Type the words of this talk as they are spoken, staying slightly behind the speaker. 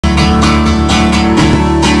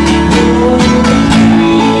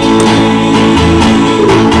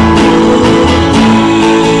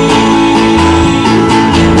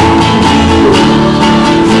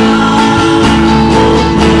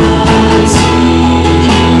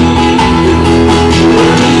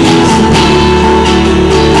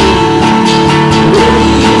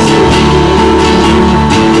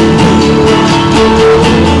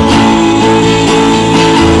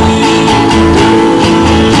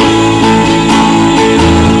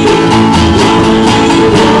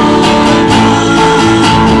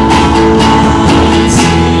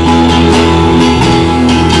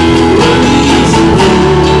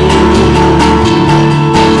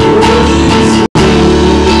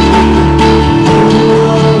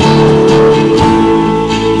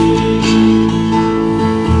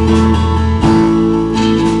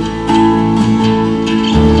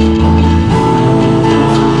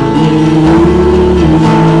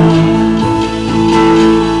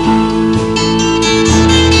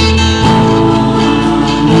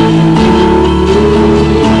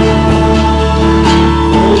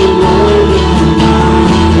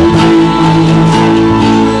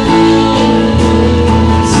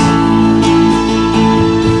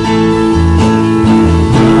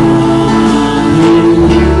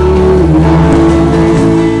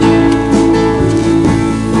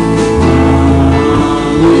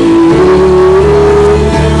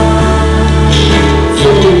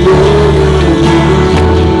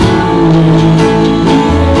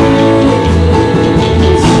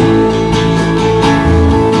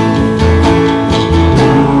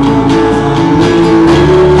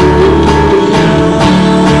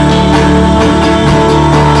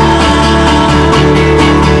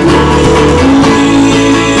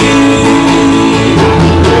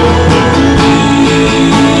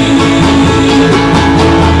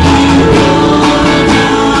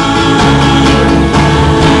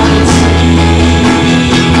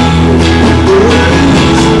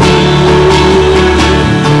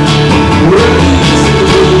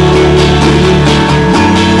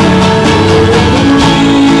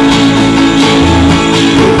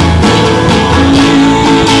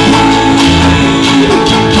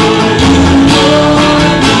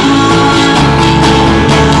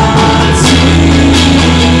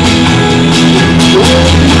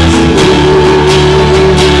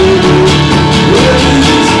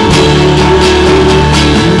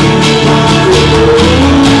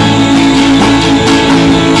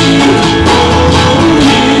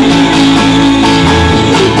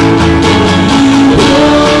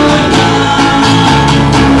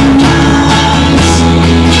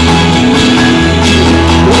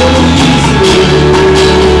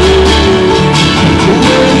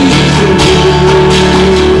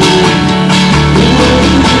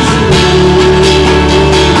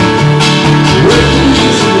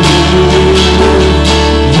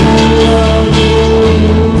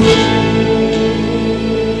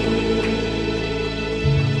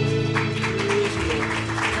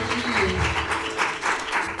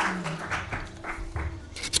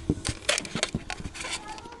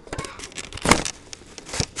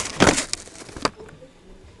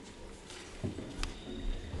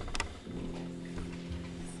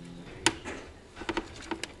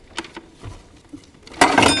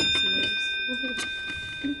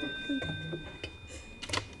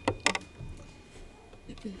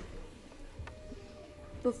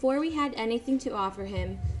before we had anything to offer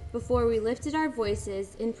him, before we lifted our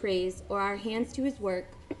voices in praise or our hands to his work,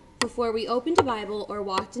 before we opened a Bible or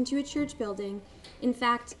walked into a church building, in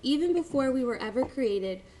fact, even before we were ever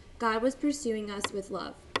created, God was pursuing us with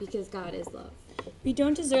love, because God is love. We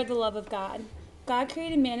don't deserve the love of God. God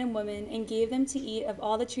created man and woman and gave them to eat of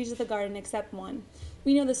all the trees of the garden except one.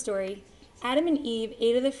 We know the story. Adam and Eve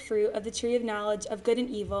ate of the fruit of the tree of knowledge of good and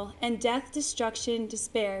evil, and death, destruction,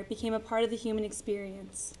 despair became a part of the human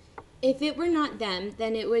experience. If it were not them,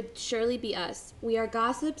 then it would surely be us. We are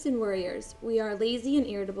gossips and worriers. We are lazy and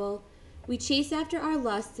irritable. We chase after our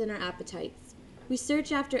lusts and our appetites. We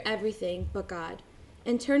search after everything but God,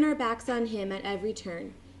 and turn our backs on him at every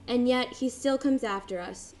turn. And yet he still comes after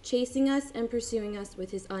us, chasing us and pursuing us with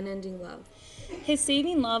his unending love. His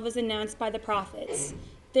saving love was announced by the prophets.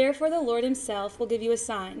 Therefore the Lord himself will give you a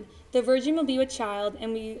sign. The virgin will be with child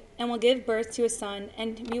and will give birth to a son,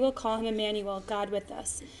 and we will call him Emmanuel, God with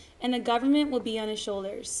us. And the government will be on his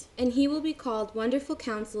shoulders. And he will be called Wonderful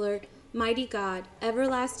Counselor, Mighty God,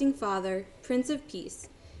 Everlasting Father, Prince of Peace.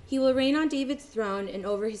 He will reign on David's throne and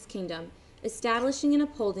over his kingdom, establishing and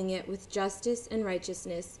upholding it with justice and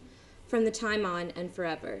righteousness from the time on and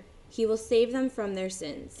forever. He will save them from their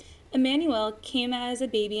sins. Emmanuel came as a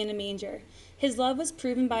baby in a manger. His love was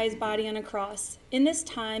proven by his body on a cross. In this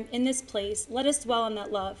time, in this place, let us dwell on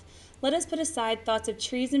that love. Let us put aside thoughts of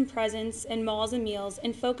trees and presents and malls and meals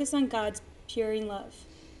and focus on God's puring love.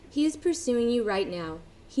 He is pursuing you right now.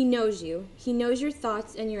 He knows you. He knows your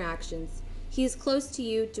thoughts and your actions. He is close to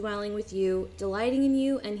you, dwelling with you, delighting in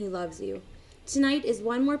you, and he loves you. Tonight is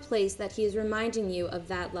one more place that he is reminding you of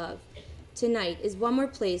that love. Tonight is one more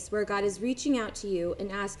place where God is reaching out to you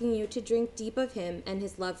and asking you to drink deep of him and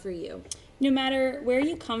his love for you. No matter where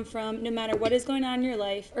you come from, no matter what is going on in your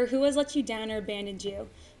life, or who has let you down or abandoned you,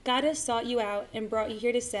 God has sought you out and brought you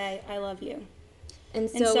here to say, I love you. And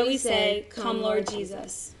so we say, Come, Lord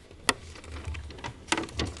Jesus.